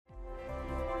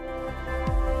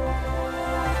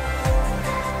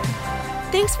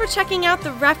Thanks for checking out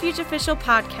the Refuge Official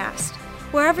Podcast.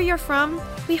 Wherever you're from,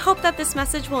 we hope that this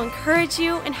message will encourage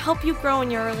you and help you grow in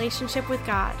your relationship with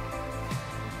God.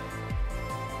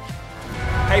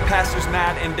 Hey, Pastors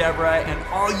Matt and Deborah, and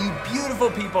all you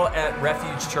beautiful people at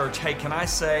Refuge Church. Hey, can I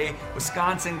say,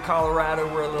 Wisconsin,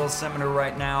 Colorado, we're a little similar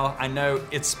right now. I know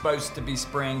it's supposed to be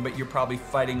spring, but you're probably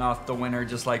fighting off the winter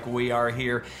just like we are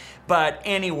here. But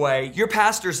anyway, your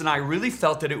pastors and I really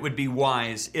felt that it would be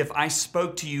wise if I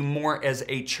spoke to you more as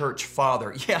a church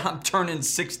father. Yeah, I'm turning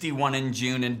 61 in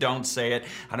June, and don't say it.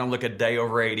 I don't look a day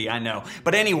over 80, I know.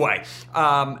 But anyway,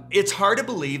 it's hard to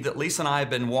believe that Lisa and I have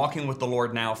been walking with the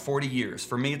Lord now 40 years.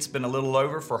 For me, it's been a little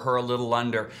over, for her a little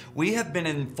under. We have been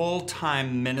in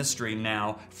full-time ministry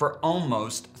now for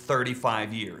almost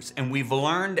 35 years, and we've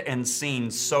learned and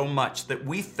seen so much that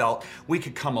we felt we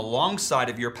could come alongside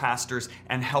of your pastors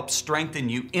and help strengthen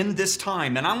you in this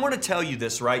time. And I want to tell you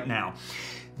this right now.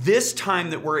 This time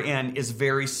that we're in is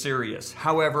very serious.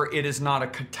 However, it is not a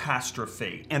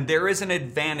catastrophe. And there is an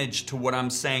advantage to what I'm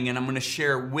saying, and I'm going to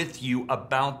share with you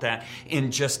about that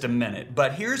in just a minute.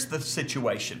 But here's the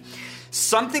situation.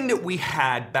 Something that we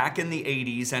had back in the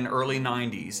 80s and early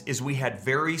 90s is we had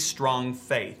very strong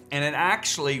faith. And it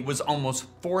actually was almost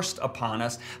forced upon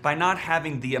us by not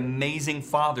having the amazing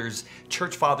fathers,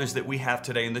 church fathers that we have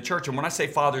today in the church. And when I say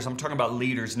fathers, I'm talking about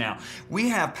leaders now. We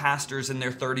have pastors in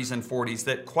their 30s and 40s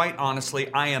that, quite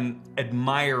honestly, I am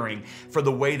admiring for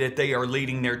the way that they are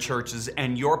leading their churches.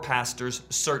 And your pastors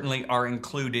certainly are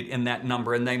included in that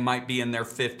number, and they might be in their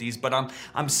 50s. But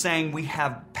I'm saying we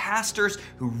have pastors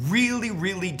who really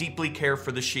deeply care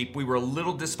for the sheep. We were a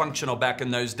little dysfunctional back in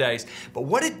those days. But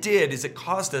what it did is it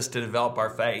caused us to develop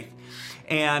our faith.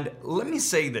 And let me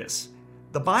say this.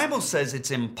 The Bible says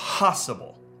it's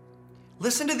impossible.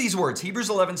 Listen to these words, Hebrews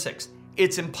 11:6.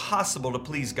 It's impossible to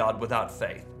please God without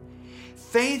faith.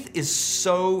 Faith is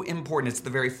so important. It's the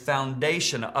very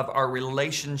foundation of our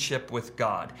relationship with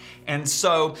God. And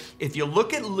so if you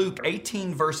look at Luke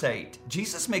 18, verse 8,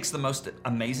 Jesus makes the most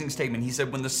amazing statement. He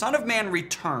said, when the Son of Man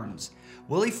returns,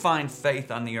 will he find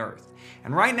faith on the earth?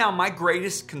 And right now, my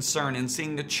greatest concern in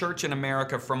seeing the church in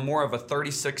America from more of a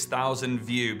 36,000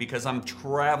 view, because I'm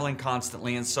traveling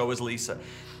constantly, and so is Lisa,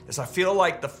 is I feel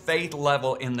like the faith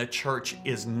level in the church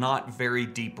is not very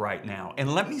deep right now.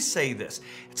 And let me say this,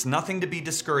 it's nothing to be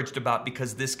discouraged about,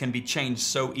 because this can be changed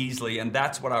so easily, and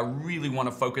that's what I really want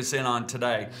to focus in on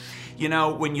today. You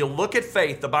know, when you look at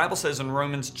faith, the Bible says in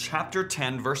Romans chapter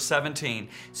 10, verse 17,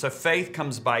 so faith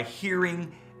comes by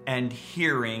hearing and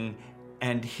hearing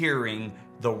and hearing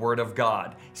the Word of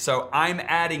God. So I'm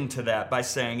adding to that by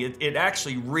saying it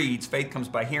actually reads, faith comes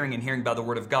by hearing and hearing by the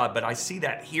Word of God. But I see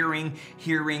that hearing,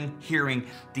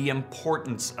 the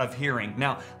importance of hearing.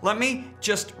 Now, let me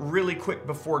just really quick,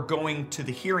 before going to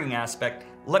the hearing aspect,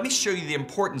 let me show you the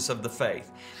importance of the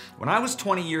faith. When I was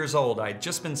 20 years old, I had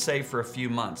just been saved for a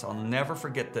few months. I'll never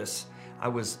forget this. I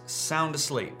was sound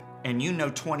asleep. And you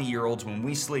know 20-year-olds, when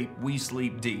we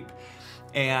sleep deep.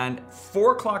 And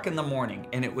 4 o'clock in the morning,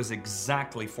 and it was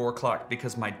exactly 4 o'clock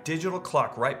because my digital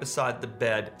clock right beside the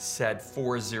bed said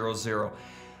 4:00.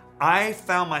 I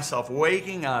found myself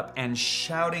waking up and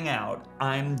shouting out,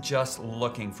 I'm just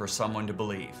looking for someone to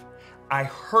believe. I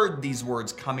heard these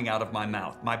words coming out of my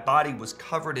mouth. My body was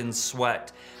covered in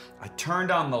sweat. I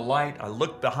turned on the light, I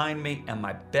looked behind me, and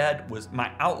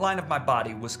my outline of my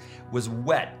body was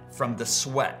wet from the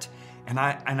sweat. And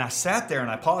I sat there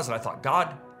and I paused and I thought,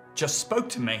 God just spoke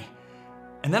to me.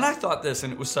 And then I thought this,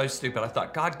 and it was so stupid. I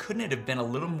thought, God, couldn't it have been a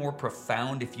little more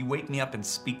profound if you wake me up and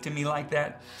speak to me like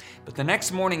that? But the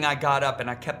next morning I got up and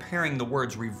I kept hearing the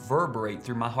words reverberate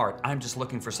through my heart. I'm just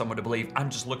looking for someone to believe. I'm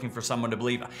just looking for someone to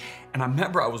believe. And I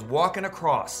remember I was walking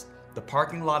across the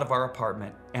parking lot of our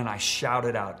apartment and I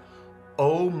shouted out,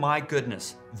 oh my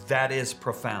goodness, that is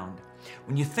profound.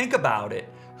 When you think about it,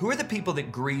 who are the people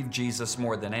that grieved Jesus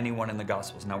more than anyone in the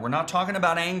Gospels? Now, we're not talking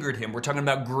about angered him. We're talking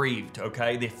about grieved,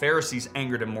 okay? The Pharisees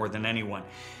angered him more than anyone.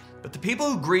 But the people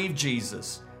who grieved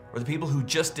Jesus were the people who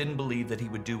just didn't believe that he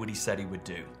would do what he said he would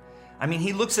do. I mean,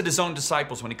 he looks at his own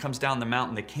disciples when he comes down the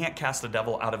mountain. They can't cast the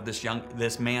devil out of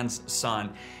this man's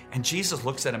son. And Jesus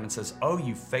looks at him and says, oh,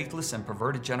 you faithless and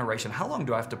perverted generation, how long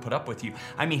do I have to put up with you?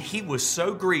 I mean, he was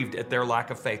so grieved at their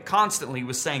lack of faith. Constantly he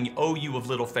was saying, oh, you of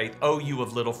little faith, oh, you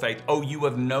of little faith, oh, you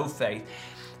of no faith.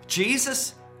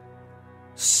 Jesus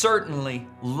certainly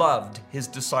loved his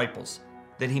disciples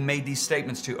that he made these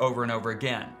statements to over and over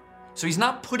again. So he's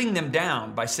not putting them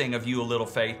down by saying, of you a little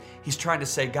faith. He's trying to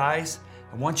say, guys,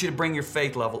 I want you to bring your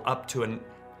faith level up to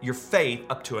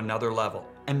another level,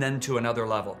 and then to another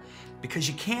level. Because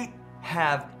you can't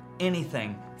have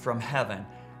anything from heaven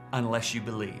unless you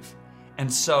believe. And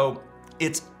so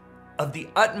it's of the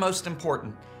utmost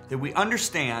importance that we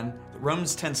understand that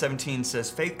Romans 10:17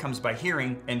 says faith comes by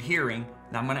hearing and hearing.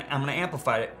 Now I'm gonna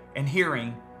amplify it, and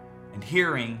hearing and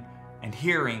hearing and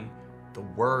hearing the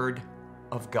word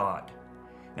of God.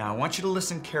 Now I want you to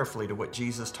listen carefully to what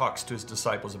Jesus talks to his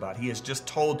disciples about. He has just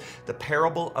told the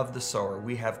parable of the sower.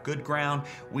 We have good ground,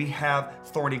 we have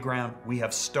thorny ground, we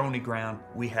have stony ground,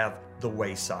 we have the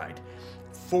wayside.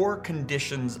 4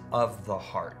 conditions of the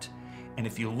heart. And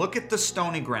if you look at the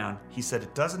stony ground, he said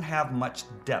it doesn't have much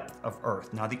depth of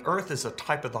earth. Now the earth is a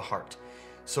type of the heart.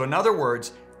 So in other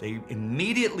words, they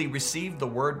immediately receive the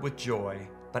word with joy,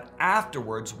 but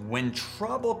afterwards, when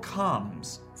trouble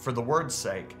comes for the word's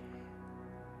sake,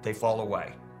 they fall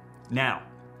away. Now,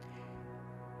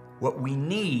 what we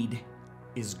need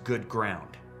is good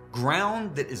ground.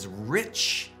 Ground that is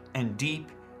rich and deep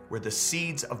where the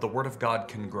seeds of the word of God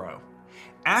can grow.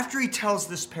 After he tells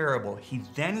this parable, he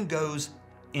then goes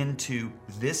into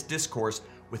this discourse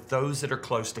with those that are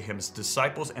close to him, his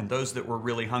disciples and those that were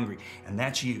really hungry. And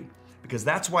that's you, because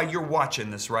that's why you're watching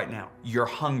this right now. You're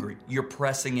hungry. You're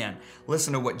pressing in.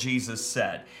 Listen to what Jesus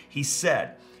said. He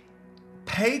said,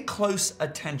 pay close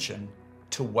attention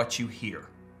to what you hear.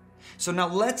 So now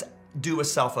let's do a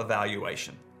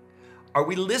self-evaluation. Are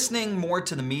we listening more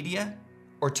to the media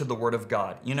or to the Word of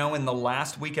God? You know, in the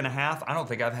last week and a half, I don't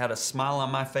think I've had a smile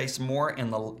on my face more in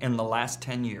the last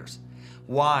 10 years.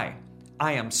 Why?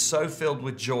 I am so filled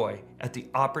with joy at the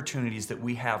opportunities that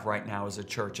we have right now as a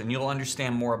church. And you'll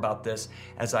understand more about this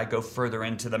as I go further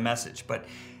into the message. But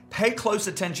pay close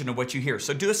attention to what you hear.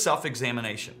 So do a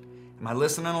self-examination. Am I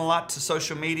listening a lot to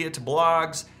social media, to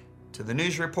blogs, to the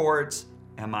news reports?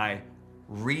 Am I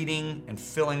reading and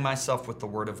filling myself with the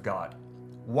Word of God?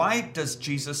 Why does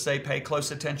Jesus say pay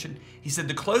close attention? He said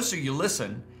the closer you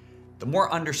listen, the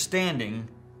more understanding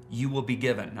you will be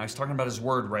given. Now he's talking about his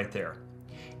word right there.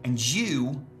 And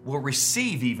you will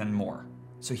receive even more.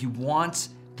 So he wants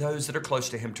those that are close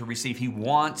to him to receive. He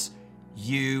wants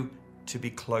you to be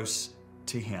close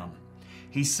to him.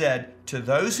 He said, to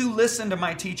those who listen to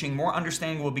my teaching, more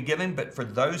understanding will be given, but for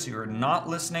those who are not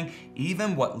listening,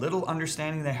 even what little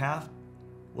understanding they have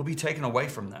will be taken away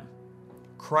from them.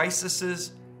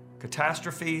 Crises,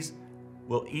 catastrophes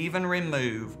will even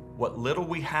remove what little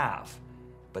we have.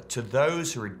 But to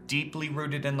those who are deeply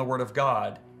rooted in the Word of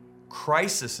God,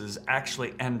 crises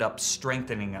actually end up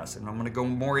strengthening us. And I'm going to go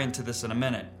more into this in a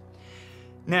minute.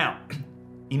 Now,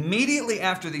 immediately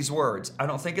after these words, I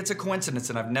don't think it's a coincidence,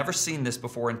 and I've never seen this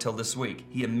before until this week.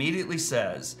 He immediately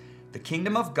says, the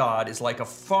kingdom of God is like a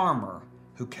farmer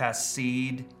who casts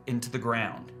seed into the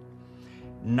ground.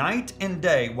 Night and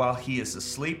day, while he is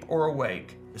asleep or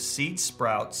awake, the seed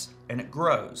sprouts and it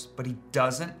grows, but he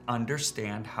doesn't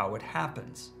understand how it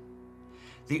happens.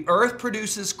 The earth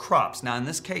produces crops. Now, in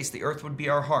this case, the earth would be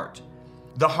our heart.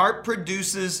 The heart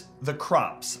produces the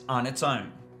crops on its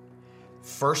own.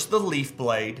 First, the leaf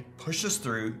blade pushes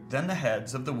through, then the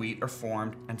heads of the wheat are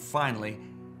formed, and finally,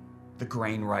 the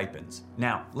grain ripens.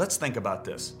 Now, let's think about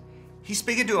this. He's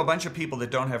speaking to a bunch of people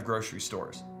that don't have grocery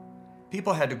stores.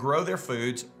 People had to grow their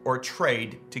foods or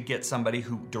trade to get somebody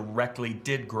who directly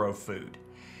did grow food.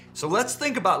 So let's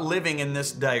think about living in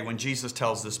this day when Jesus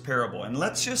tells this parable. And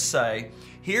let's just say,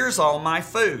 here's all my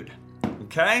food,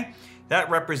 okay? That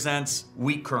represents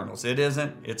wheat kernels. It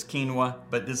isn't, it's quinoa,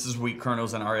 but this is wheat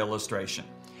kernels in our illustration.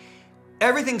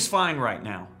 Everything's fine right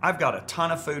now. I've got a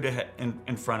ton of food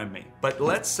in front of me. But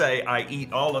let's say I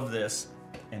eat all of this,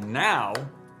 and now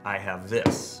I have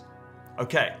this.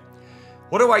 Okay,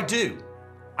 what do?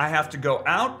 I have to go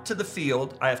out to the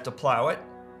field, I have to plow it,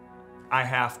 I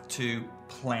have to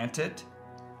plant it,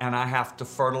 and I have to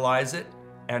fertilize it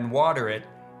and water it.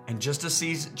 And just as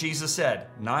Jesus said,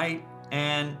 night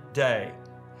and day.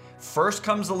 First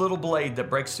comes the little blade that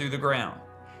breaks through the ground.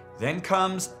 Then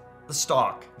comes the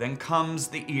stalk. Then comes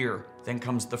the ear. Then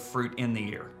comes the fruit in the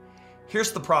ear.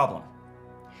 Here's the problem.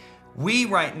 We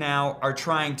right now are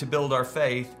trying to build our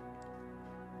faith,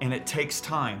 and it takes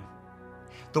time.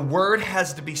 The word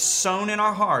has to be sown in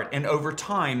our heart, and over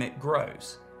time it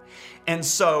grows. And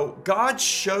so God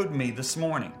showed me this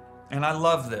morning, and I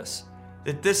love this,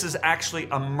 that this is actually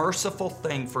a merciful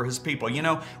thing for his people. You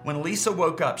know, when Lisa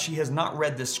woke up, she has not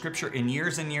read this scripture in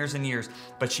years and years and years,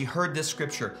 but she heard this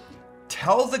scripture.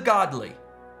 Tell the godly,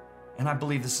 and I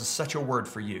believe this is such a word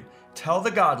for you, tell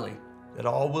the godly that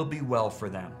all will be well for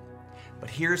them. But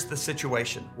here's the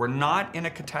situation. We're not in a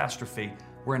catastrophe.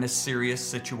 We're in a serious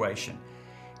situation.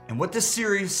 And what this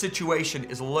serious situation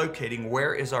is locating,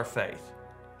 where is our faith?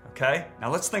 Okay, now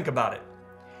let's think about it.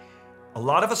 A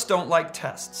lot of us don't like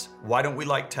tests. Why don't we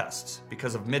like tests?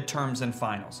 Because of midterms and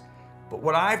finals. But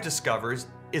what I've discovered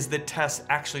is that tests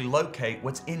actually locate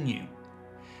what's in you.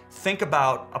 Think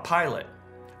about a pilot.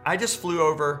 I just flew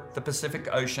over the Pacific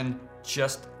Ocean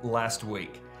just last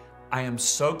week. I am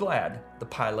so glad the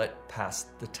pilot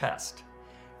passed the test.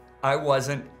 I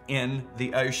wasn't in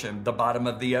the ocean, the bottom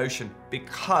of the ocean,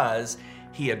 because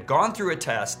he had gone through a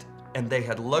test and they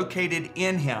had located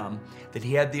in him that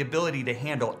he had the ability to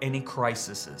handle any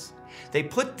crises. They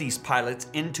put these pilots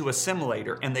into a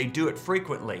simulator, and they do it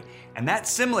frequently. And that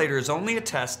simulator is only a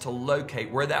test to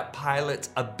locate where that pilot's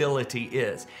ability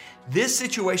is. This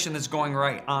situation that's going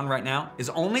on right now is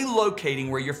only locating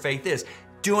where your faith is.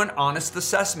 Do an honest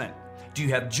assessment. Do you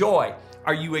have joy?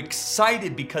 Are you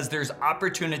excited because there's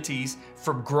opportunities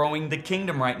for growing the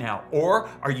kingdom right now? Or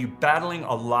are you battling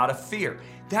a lot of fear?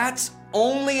 That's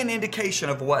only an indication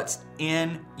of what's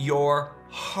in your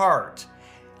heart.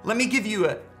 Let me give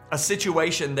you a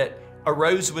situation that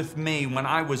arose with me when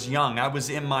I was young. I was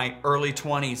in my early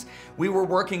 20s. We were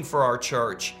working for our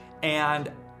church,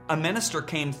 and a minister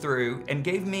came through and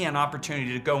gave me an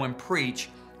opportunity to go and preach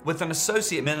with an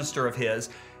associate minister of his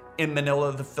in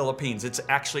Manila, the Philippines. It's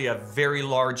actually a very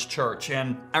large church.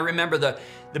 And I remember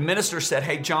the minister said,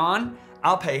 "Hey, John,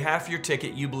 I'll pay half your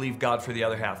ticket. You believe God for the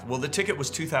other half." Well, the ticket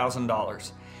was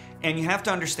 $2,000. And you have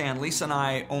to understand, Lisa and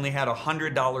I only had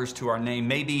 $100 to our name,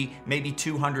 maybe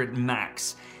 $200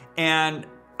 max. And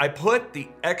I put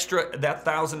that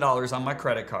 $1,000 on my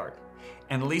credit card.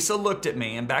 And Lisa looked at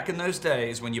me, and back in those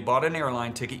days, when you bought an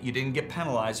airline ticket, you didn't get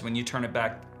penalized when you turn it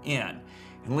back in.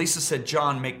 And Lisa said,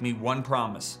 "John, make me one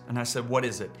promise." And I said, "What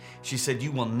is it?" She said,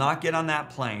 "You will not get on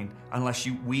that plane unless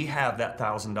we have that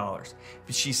 $1,000.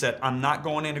 She said, "I'm not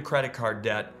going into credit card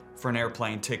debt for an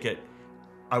airplane ticket.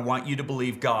 I want you to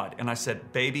believe God." And I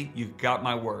said, "Baby, you got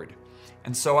my word."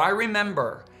 And so I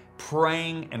remember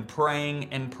praying and praying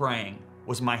and praying.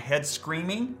 Was my head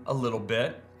screaming? A little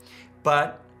bit.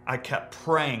 But I kept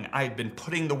praying. I had been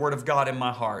putting the word of God in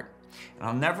my heart. And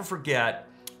I'll never forget,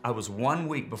 I was 1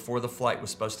 week before the flight was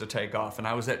supposed to take off, and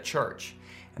I was at church.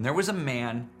 And there was a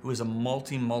man who was a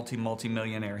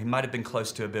multi-millionaire. He might have been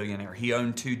close to a billionaire. He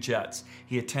owned 2 jets.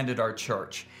 He attended our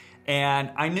church.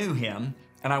 And I knew him.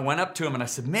 And I went up to him and I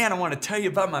said, "Man, I want to tell you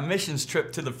about my missions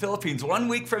trip to the Philippines 1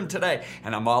 week from today."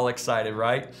 And I'm all excited,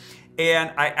 right?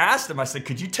 And I asked him, I said,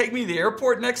 "Could you take me to the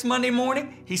airport next Monday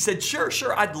morning?" He said, Sure,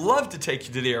 I'd love to take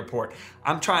you to the airport.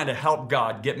 I'm trying to help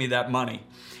God get me that money."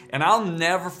 And I'll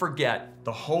never forget,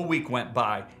 the whole week went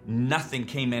by, nothing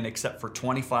came in except for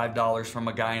 $25 from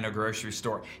a guy in a grocery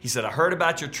store. He said, "I heard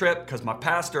about your trip because my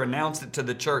pastor announced it to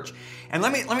the church." And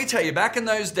let me tell you, back in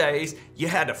those days, you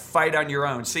had to fight on your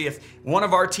own. See, if one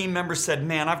of our team members said,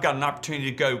 "Man, I've got an opportunity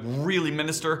to go really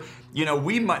minister,"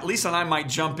 Lisa and I might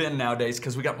jump in nowadays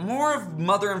because we got more of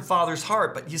mother and father's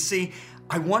heart. But you see,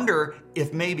 I wonder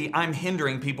if maybe I'm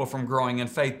hindering people from growing in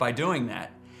faith by doing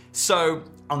that. So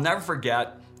I'll never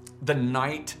forget, the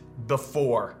night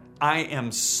before, I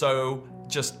am so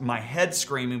just my head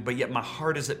screaming, but yet my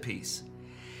heart is at peace.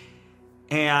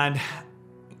 And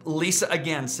Lisa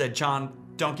again said, "John,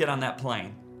 don't get on that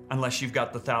plane unless you've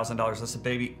got the $1,000. I said,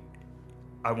 "Baby,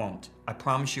 I won't. I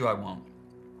promise you I won't."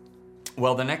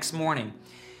 Well, the next morning,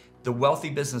 the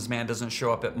wealthy businessman doesn't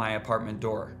show up at my apartment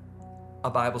door. A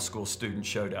Bible school student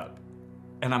showed up.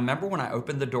 And I remember when I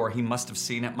opened the door, he must have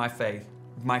seen it, my face.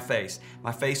 My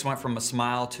face went from a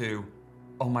smile to,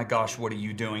 "Oh my gosh, what are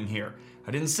you doing here?"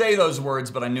 I didn't say those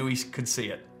words, but I knew he could see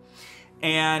it.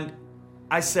 And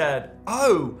I said,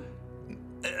 "Oh,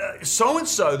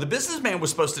 so-and-so, the businessman was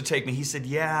supposed to take me." He said,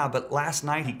 "Yeah, but last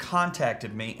night he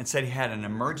contacted me and said he had an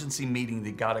emergency meeting that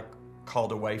he got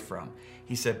called away from."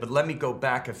 He said, "But let me go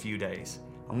back a few days.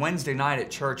 On Wednesday night at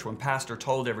church, when Pastor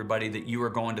told everybody that you were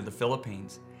going to the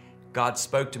Philippines, God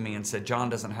spoke to me and said, 'John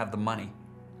doesn't have the money.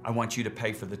 I want you to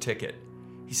pay for the ticket.'"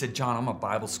 He said, "John, I'm a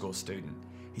Bible school student."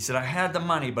 He said, "I had the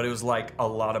money, but it was like a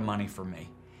lot of money for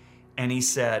me." And he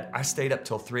said, "I stayed up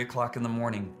till 3 o'clock in the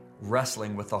morning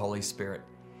wrestling with the Holy Spirit."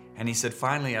 And he said,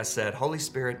 "Finally, I said, 'Holy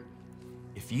Spirit,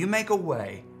 if you make a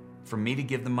way for me to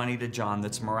give the money to John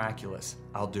that's miraculous,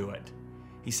 I'll do it."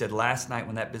 He said, "Last night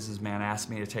when that businessman asked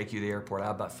me to take you to the airport,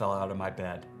 I about fell out of my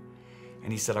bed."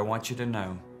 And he said, "I want you to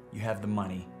know you have the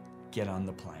money. Get on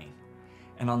the plane."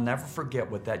 And I'll never forget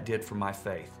what that did for my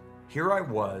faith. Here I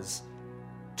was,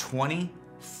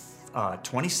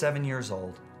 27 years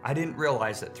old. I didn't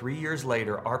realize that 3 years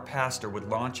later, our pastor would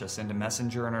launch us into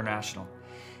Messenger International.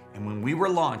 And when we were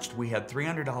launched, we had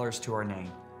 $300 to our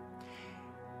name.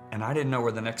 And I didn't know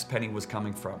where the next penny was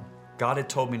coming from. God had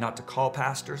told me not to call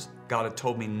pastors. God had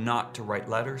told me not to write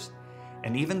letters.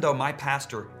 And even though my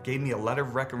pastor gave me a letter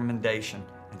of recommendation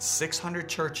in 600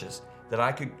 churches,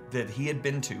 that he had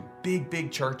been to,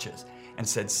 big churches, and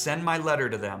said, send my letter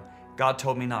to them. God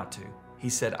told me not to. He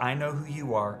said, I know who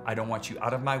you are. I don't want you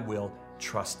out of my will.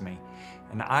 Trust me.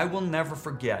 And I will never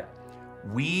forget,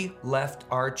 we left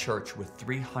our church with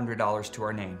 $300 to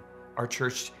our name. Our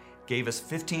church gave us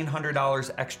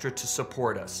 $1,500 extra to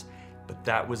support us, but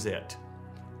that was it.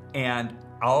 And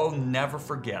I'll never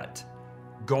forget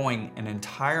going an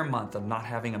entire month of not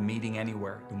having a meeting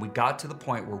anywhere. And we got to the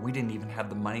point where we didn't even have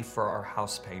the money for our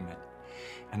house payment.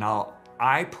 And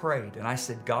I prayed and I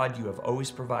said, God, you have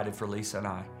always provided for Lisa and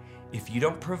I. If you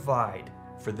don't provide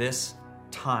for this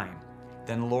time,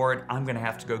 then Lord, I'm going to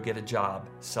have to go get a job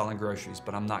selling groceries,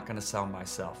 but I'm not going to sell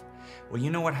myself. Well,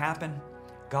 you know what happened?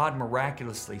 God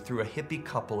miraculously, through a hippie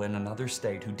couple in another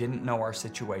state who didn't know our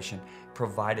situation,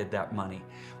 provided that money.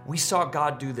 We saw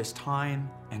God do this time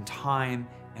and time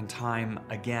and time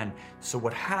again. So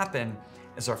what happened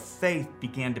as our faith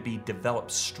began to be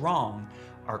developed strong,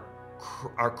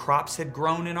 our crops had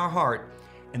grown in our heart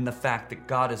in the fact that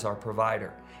God is our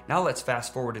provider. Now let's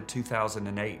fast forward to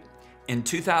 2008. In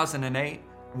 2008,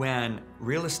 when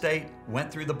real estate went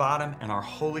through the bottom and our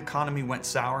whole economy went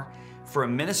sour, for a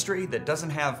ministry that doesn't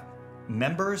have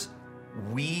members,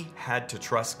 we had to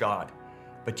trust God.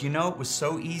 But you know, it was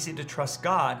so easy to trust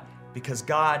God because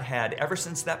God had, ever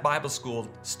since that Bible school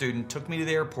student took me to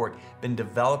the airport, been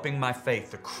developing my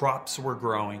faith. The crops were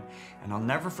growing. And I'll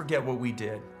never forget what we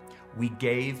did. We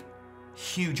gave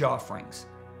huge offerings.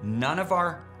 None of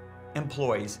our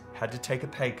employees had to take a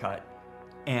pay cut.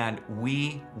 And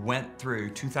we went through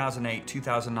 2008,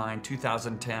 2009,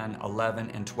 2010,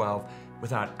 11, and 12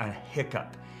 without a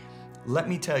hiccup. Let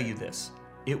me tell you this,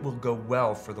 it will go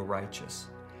well for the righteous.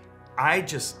 I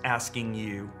just asking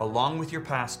you, along with your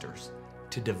pastors,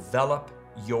 to develop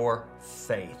your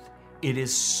faith. It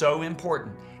is so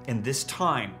important in this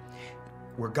time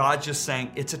where God's just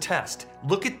saying it's a test.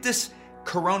 Look at this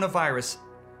coronavirus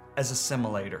as a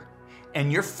simulator.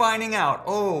 And you're finding out,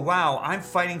 oh wow, I'm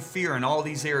fighting fear in all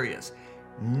these areas.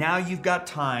 Now you've got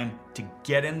time to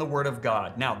get in the Word of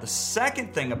God. Now, the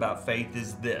second thing about faith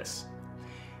is this.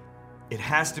 It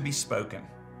has to be spoken.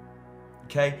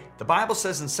 Okay? The Bible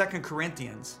says in 2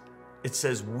 Corinthians, it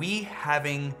says, we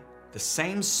having the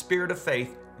same spirit of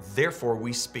faith, therefore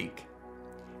we speak.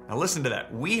 Now listen to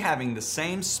that. We having the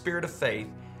same spirit of faith,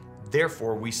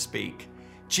 therefore we speak.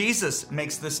 Jesus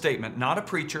makes this statement, not a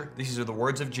preacher. These are the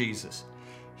words of Jesus.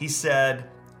 He said,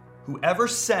 whoever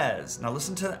says, now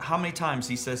listen to how many times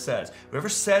he says, whoever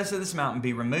says to this mountain,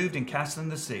 be removed and cast in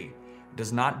the sea,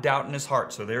 does not doubt in his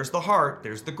heart. So there's the heart,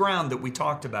 there's the ground that we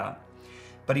talked about.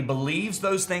 But he believes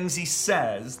those things he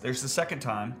says, there's the second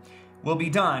time, will be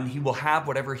done. He will have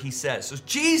whatever he says. So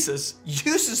Jesus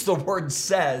uses the word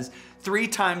says 3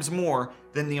 times more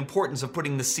than the importance of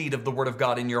putting the seed of the Word of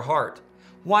God in your heart.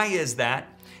 Why is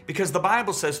that? Because the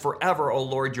Bible says, forever, O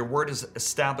Lord, your word is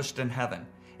established in heaven.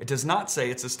 It does not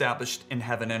say it's established in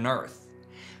heaven and earth.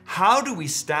 How do we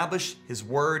establish His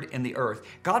word in the earth?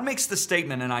 God makes the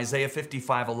statement in Isaiah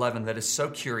 55:11 that is so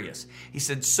curious. He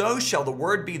said, so shall the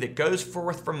word be that goes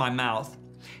forth from my mouth.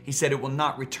 He said, it will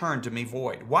not return to me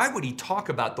void. Why would he talk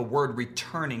about the word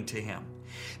returning to him?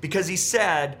 Because he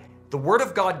said, the word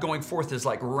of God going forth is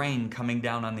like rain coming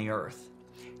down on the earth.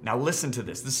 Now listen to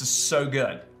this. This is so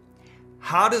good.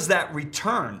 How does that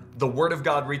return? The word of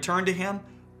God return to him?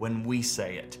 When we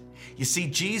say it. You see,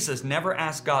 Jesus never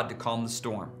asked God to calm the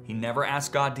storm. He never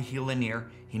asked God to heal an ear.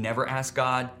 He never asked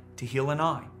God to heal an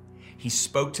eye. He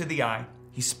spoke to the eye.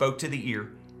 He spoke to the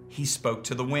ear. He spoke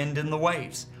to the wind and the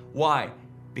waves. Why?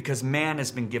 Because man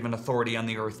has been given authority on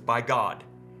the earth by God.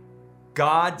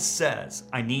 God says,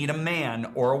 I need a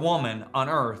man or a woman on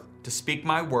earth to speak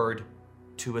my word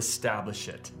to establish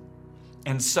it.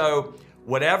 And so,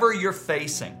 whatever you're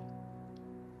facing,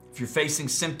 if you're facing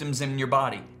symptoms in your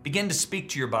body, begin to speak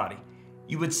to your body.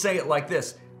 You would say it like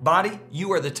this, body,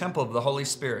 you are the temple of the Holy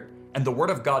Spirit. And the Word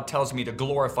of God tells me to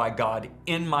glorify God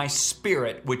in my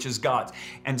spirit, which is God's.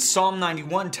 And Psalm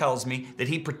 91 tells me that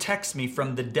He protects me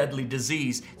from the deadly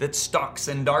disease that stalks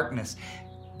in darkness.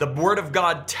 The Word of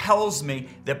God tells me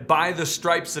that by the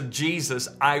stripes of Jesus,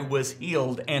 I was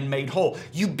healed and made whole.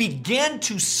 You begin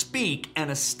to speak and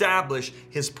establish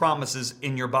His promises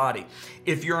in your body.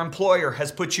 If your employer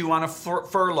has put you on a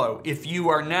furlough, if you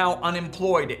are now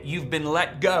unemployed, you've been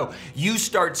let go, you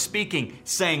start speaking,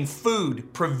 saying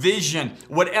food, provision,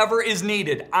 whatever is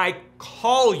needed. I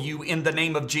call you in the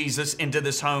name of Jesus into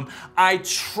this home. I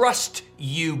trust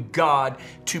you, God,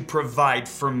 to provide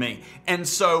for me. And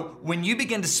so when you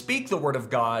begin to speak the word of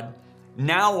God,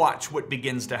 now watch what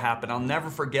begins to happen. I'll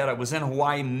never forget, I was in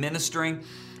Hawaii ministering,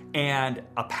 and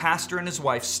a pastor and his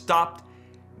wife stopped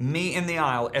me in the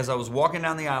aisle as I was walking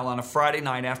down the aisle on a Friday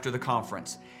night after the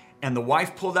conference. And the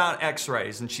wife pulled out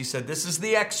x-rays and she said, this is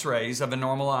the x-rays of a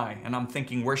normal eye. And I'm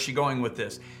thinking, where's she going with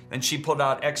this? Then she pulled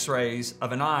out x-rays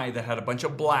of an eye that had a bunch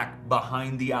of black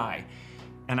behind the eye.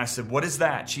 And I said, what is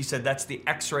that? She said, that's the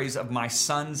x-rays of my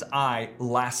son's eye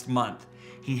last month.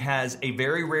 He has a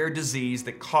very rare disease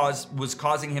that was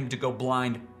causing him to go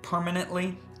blind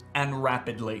permanently and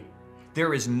rapidly.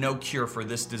 There is no cure for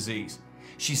this disease.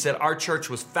 She said, our church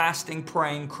was fasting,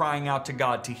 praying, crying out to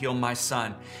God to heal my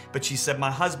son. But she said, my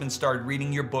husband started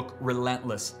reading your book,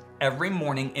 Relentless, every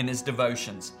morning in his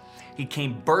devotions. He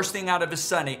came bursting out of his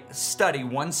study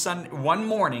one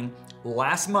morning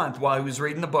last month while he was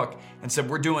reading the book and said,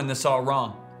 we're doing this all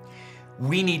wrong.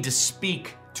 We need to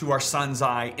speak to our son's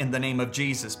eye in the name of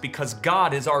Jesus because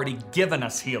God has already given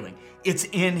us healing. It's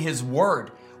in his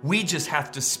word. We just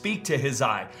have to speak to his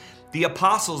eye. The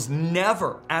apostles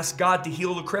never asked God to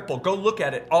heal the cripple. Go look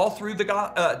at it all through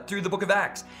the book of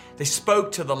Acts. They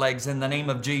spoke to the legs in the name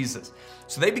of Jesus.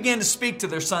 So they began to speak to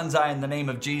their son's eye in the name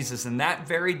of Jesus. And that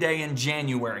very day in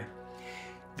January,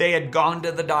 they had gone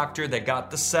to the doctor. They got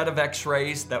the set of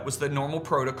x-rays. That was the normal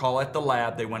protocol at the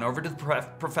lab. They went over to the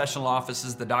professional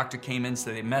offices. The doctor came in,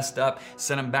 said they messed up,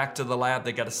 sent them back to the lab.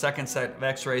 They got a second set of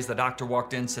x-rays. The doctor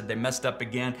walked in, said they messed up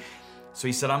again. So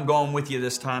he said, I'm going with you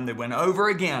this time. They went over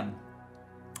again.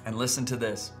 And listen to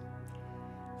this.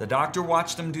 The doctor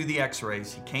watched him do the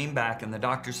x-rays. He came back and the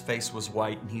doctor's face was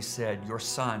white and he said, your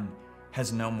son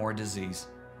has no more disease.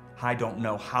 I don't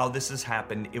know how this has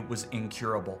happened. It was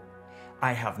incurable.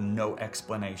 I have no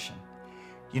explanation.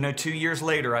 2 years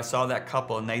later, I saw that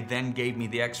couple and they then gave me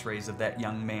the x-rays of that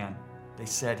young man. They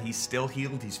said he's still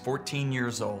healed. He's 14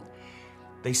 years old.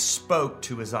 They spoke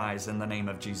to his eyes in the name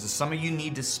of Jesus. Some of you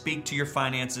need to speak to your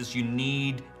finances. You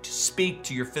need to speak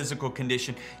to your physical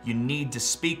condition. You need to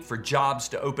speak for jobs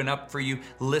to open up for you.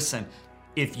 Listen,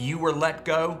 if you were let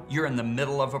go, you're in the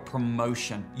middle of a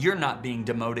promotion. You're not being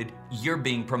demoted. You're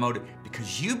being promoted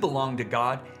because you belong to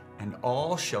God, and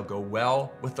all shall go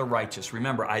well with the righteous.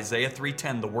 Remember Isaiah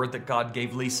 3:10, the word that God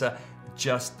gave Lisa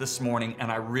just this morning,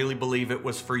 and I really believe it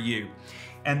was for you.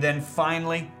 And then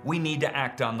finally, we need to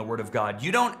act on the Word of God.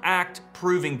 You don't act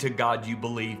proving to God you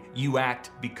believe. You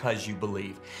act because you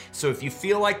believe. So if you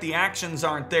feel like the actions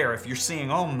aren't there, if you're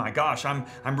seeing, oh my gosh, I'm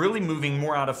really moving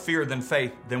more out of fear than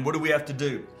faith, then what do we have to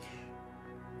do?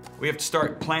 We have to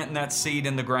start planting that seed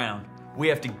in the ground. We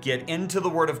have to get into the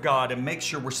Word of God and make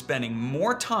sure we're spending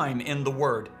more time in the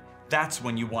Word. That's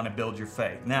when you want to build your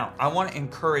faith. Now, I want to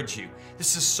encourage you.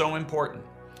 This is so important.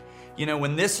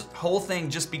 When this whole thing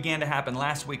just began to happen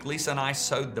last week, Lisa and I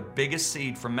sowed the biggest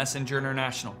seed from Messenger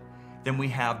International than we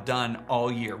have done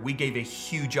all year. We gave a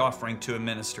huge offering to a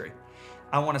ministry.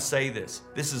 I want to say this.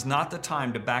 This is not the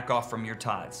time to back off from your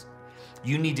tithes.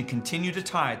 You need to continue to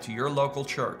tithe to your local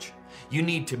church. You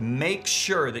need to make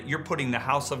sure that you're putting the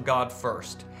house of God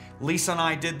first. Lisa and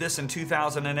I did this in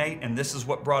 2008, and this is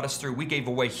what brought us through. We gave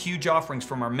away huge offerings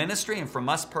from our ministry and from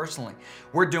us personally.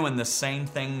 We're doing the same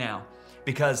thing now.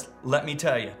 Because let me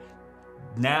tell you,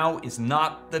 now is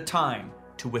not the time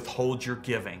to withhold your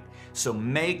giving. So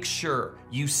make sure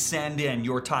you send in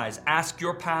your tithes. Ask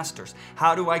your pastors,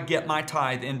 how do I get my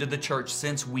tithe into the church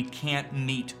since we can't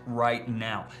meet right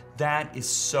now? That is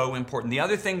so important. The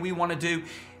other thing we want to do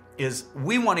is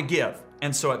we want to give.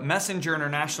 And so at Messenger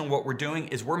International, what we're doing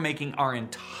is we're making our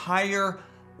entire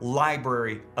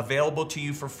library available to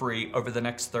you for free over the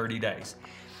next 30 days.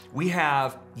 We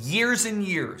have years and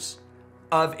years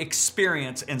of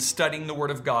experience in studying the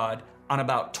Word of God on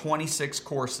about 26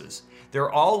 courses. They're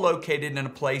all located in a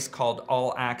place called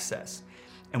All Access.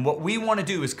 And what we want to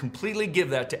do is completely give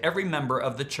that to every member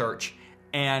of the church.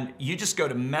 And you just go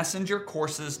to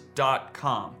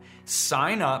messengercourses.com,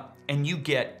 sign up, and you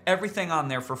get everything on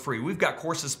there for free. We've got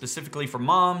courses specifically for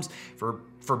moms,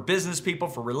 for business people,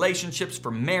 for relationships,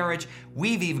 for marriage.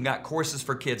 We've even got courses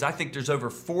for kids. I think there's over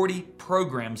 40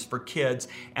 programs for kids.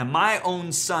 And my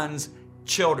own son's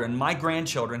children, my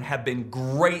grandchildren, have been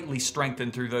greatly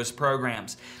strengthened through those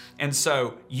programs. And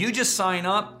so you just sign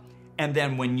up, and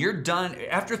then when you're done,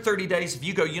 after 30 days, if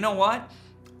you go, you know what?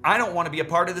 I don't want to be a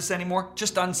part of this anymore,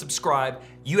 just unsubscribe.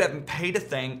 You haven't paid a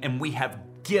thing, and we have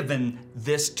given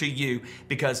this to you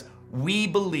because we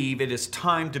believe it is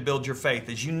time to build your faith.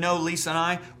 As you know, Lisa and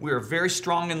I, we are very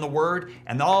strong in the Word,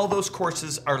 and all those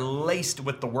courses are laced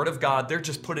with the Word of God. They're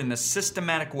just put in a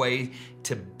systematic way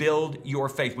to build your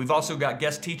faith. We've also got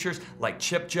guest teachers like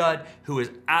Chip Judd, who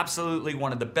is absolutely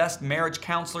one of the best marriage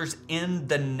counselors in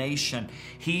the nation.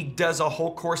 He does a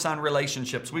whole course on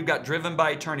relationships. We've got Driven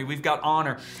by Eternity. We've got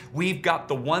Honor. We've got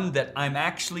the one that I'm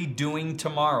actually doing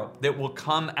tomorrow that will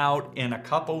come out in a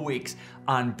couple weeks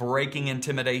on breaking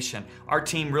intimidation. Our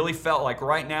team really felt like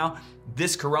right now,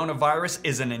 this coronavirus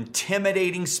is an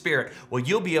intimidating spirit. Well,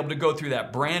 you'll be able to go through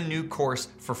that brand new course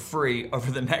for free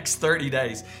over the next 30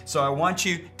 days. So I want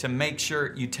you to make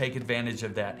sure you take advantage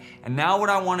of that. And now what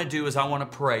I want to do is I want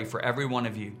to pray for every one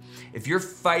of you. If you're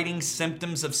fighting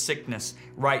symptoms of sickness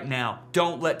right now,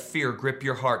 don't let fear grip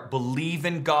your heart. Believe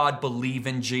in God, believe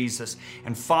in Jesus.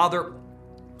 And Father,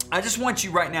 I just want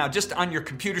you right now, just on your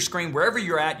computer screen, wherever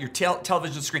you're at, your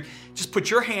television screen, just put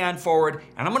your hand forward,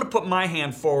 and I'm going to put my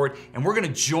hand forward, and we're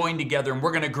going to join together, and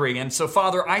we're going to agree. And so,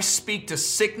 Father, I speak to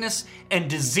sickness and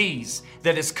disease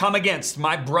that has come against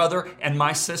my brother and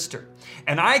my sister.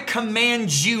 And I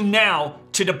command you now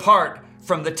to depart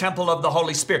from the temple of the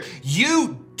Holy Spirit.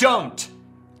 You don't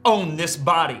own this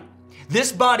body.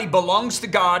 This body belongs to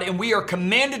God, and we are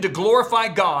commanded to glorify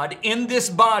God in this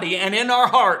body and in our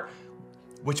heart,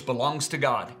 which belongs to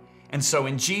God. And so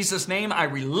in Jesus' name, I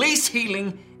release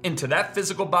healing into that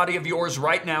physical body of yours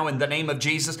right now in the name of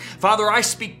Jesus. Father, I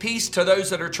speak peace to those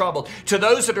that are troubled, to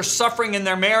those that are suffering in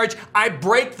their marriage. I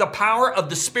break the power of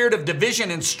the spirit of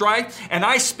division and strife, and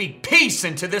I speak peace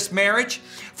into this marriage.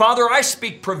 Father, I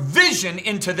speak provision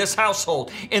into this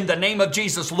household in the name of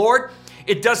Jesus. Lord,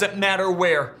 it doesn't matter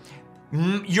where.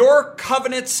 Your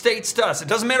covenant states to us, it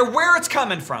doesn't matter where it's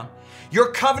coming from.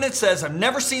 Your covenant says, I've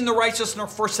never seen the righteous nor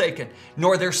forsaken,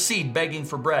 nor their seed begging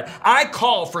for bread. I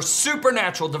call for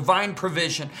supernatural divine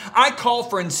provision. I call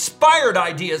for inspired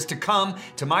ideas to come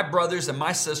to my brothers and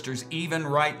my sisters even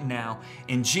right now.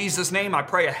 In Jesus' name, I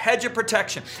pray a hedge of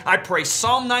protection. I pray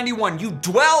Psalm 91, you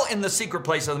dwell in the secret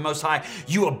place of the Most High.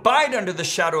 You abide under the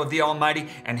shadow of the Almighty,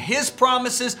 and His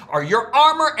promises are your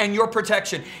armor and your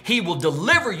protection. He will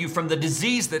deliver you from the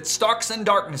disease that stalks in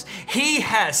darkness. He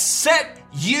has set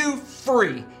you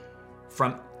free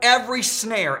from every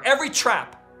snare, every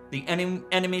trap the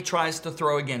enemy tries to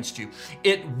throw against you.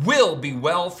 It will be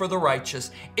well for the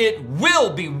righteous. It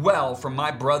will be well for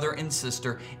my brother and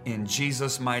sister in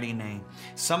Jesus' mighty name.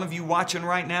 Some of you watching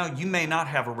right now, you may not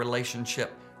have a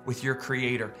relationship with your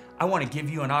Creator. I want to give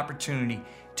you an opportunity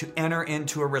to enter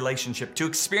into a relationship, to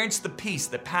experience the peace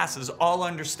that passes all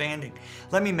understanding.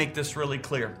 Let me make this really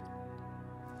clear.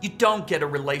 You don't get a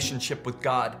relationship with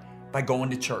God by going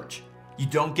to church. You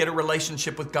don't get a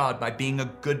relationship with God by being a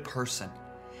good person.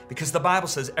 Because the Bible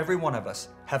says every one of us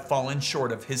have fallen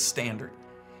short of His standard.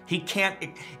 He can't,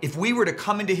 if we were to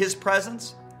come into His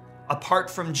presence apart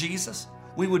from Jesus,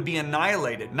 we would be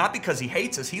annihilated. Not because He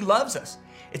hates us, He loves us.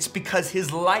 It's because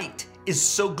His light is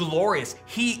so glorious.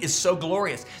 He is so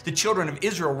glorious. The children of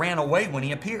Israel ran away when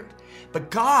He appeared. But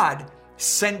God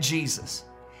sent Jesus.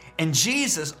 And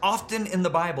Jesus, often in the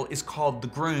Bible, is called the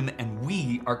groom, and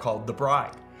we are called the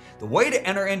bride. The way to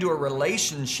enter into a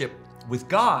relationship with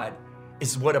God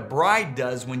is what a bride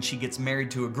does when she gets married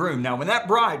to a groom. Now, when that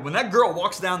girl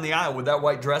walks down the aisle with that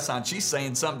white dress on, she's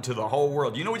saying something to the whole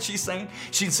world. You know what she's saying?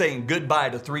 She's saying goodbye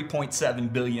to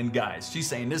 3.7 billion guys. She's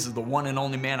saying, this is the one and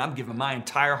only man I'm giving my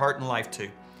entire heart and life to.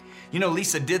 You know,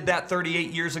 Lisa did that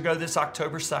 38 years ago this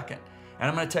October 2nd. And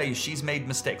I'm going to tell you, she's made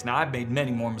mistakes. Now, I've made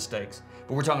many more mistakes.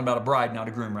 But we're talking about a bride, not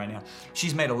a groom right now.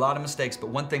 She's made a lot of mistakes, but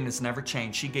one thing that's never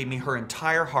changed, she gave me her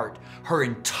entire heart.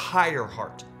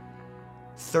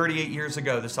 38 years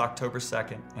ago, this October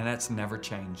 2nd, and that's never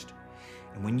changed.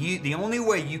 And the only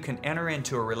way you can enter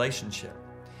into a relationship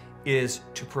is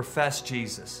to profess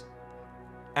Jesus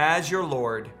as your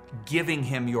Lord, giving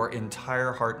Him your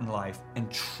entire heart and life,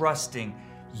 and trusting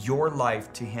your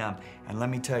life to Him. And let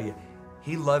me tell you,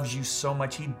 He loves you so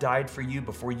much. He died for you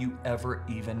before you ever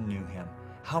even knew Him.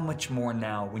 How much more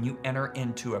now, when you enter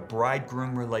into a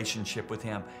bridegroom relationship with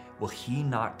Him, will He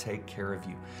not take care of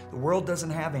you? The world doesn't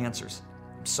have answers.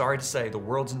 I'm sorry to say, the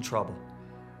world's in trouble.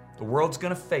 The world's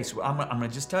going to face, I'm going to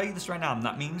just tell you this right now. I'm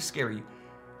not meaning to scare you.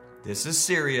 This is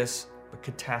serious, but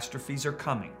catastrophes are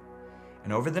coming.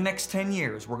 And over the next 10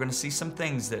 years, we're going to see some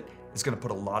things that is going to put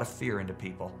a lot of fear into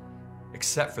people,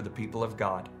 except for the people of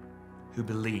God who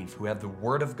believe, who have the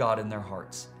Word of God in their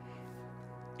hearts.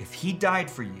 If He died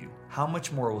for you, how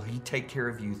much more will He take care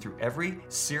of you through every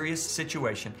serious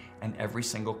situation and every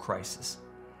single crisis,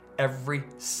 every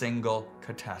single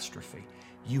catastrophe?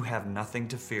 You have nothing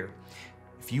to fear.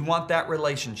 If you want that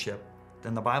relationship,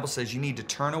 then the Bible says you need to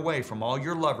turn away from all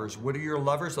your lovers. What are your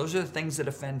lovers? Those are the things that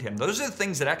offend Him. Those are the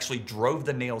things that actually drove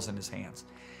the nails in His hands.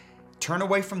 Turn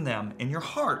away from them in your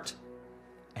heart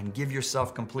and give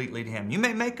yourself completely to Him. You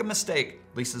may make a mistake.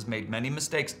 Lisa's made many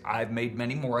mistakes. I've made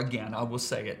many more. Again, I will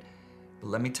say it. But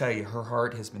let me tell you, her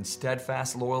heart has been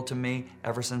steadfast, loyal to me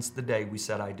ever since the day we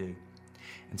said I do.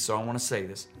 And so I want to say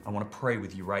this. I want to pray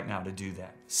with you right now to do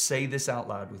that. Say this out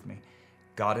loud with me.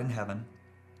 God in heaven,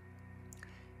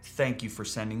 thank you for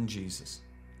sending Jesus.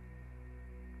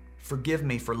 Forgive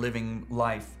me for living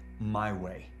life my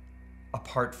way,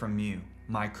 apart from you,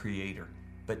 my Creator.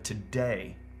 But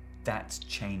today, that's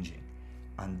changing.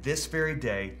 On this very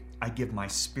day, I give my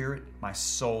spirit, my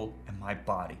soul, and my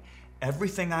body,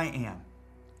 everything I am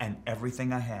and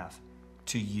everything I have,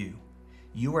 to you.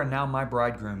 You are now my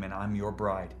bridegroom and I'm your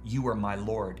bride. You are my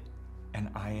Lord and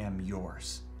I am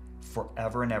yours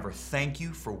forever and ever. Thank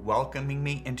you for welcoming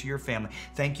me into your family.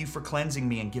 Thank you for cleansing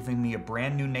me and giving me a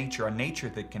brand new nature, a nature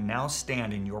that can now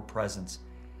stand in your presence.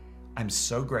 I'm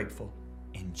so grateful.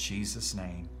 In Jesus'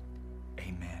 name,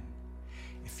 amen.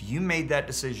 If you made that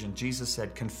decision, Jesus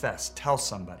said, confess, tell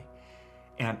somebody.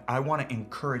 And I want to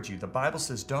encourage you. The Bible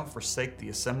says, don't forsake the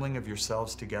assembling of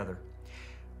yourselves together.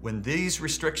 When these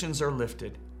restrictions are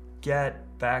lifted,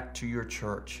 get back to your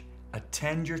church.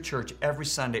 Attend your church every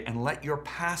Sunday and let your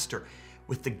pastor,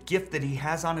 with the gift that he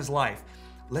has on his life,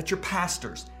 let your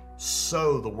pastors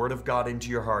sow the Word of God into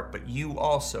your heart. But you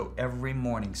also, every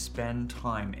morning, spend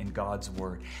time in God's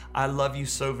Word. I love you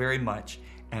so very much.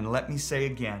 And let me say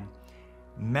again,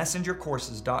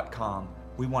 messengercourses.com,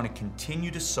 we want to continue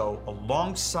to sow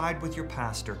alongside with your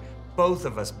pastor, both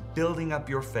of us building up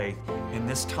your faith in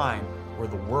this time where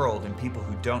the world and people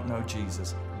who don't know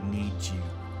Jesus need you.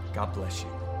 God bless you.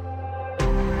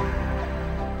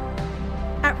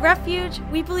 At Refuge,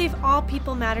 we believe all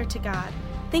people matter to God.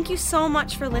 Thank you so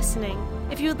much for listening.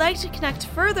 If you would like to connect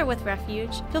further with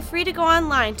Refuge, feel free to go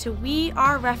online to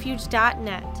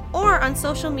wearerefuge.net or on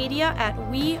social media at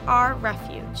We Are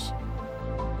Refuge.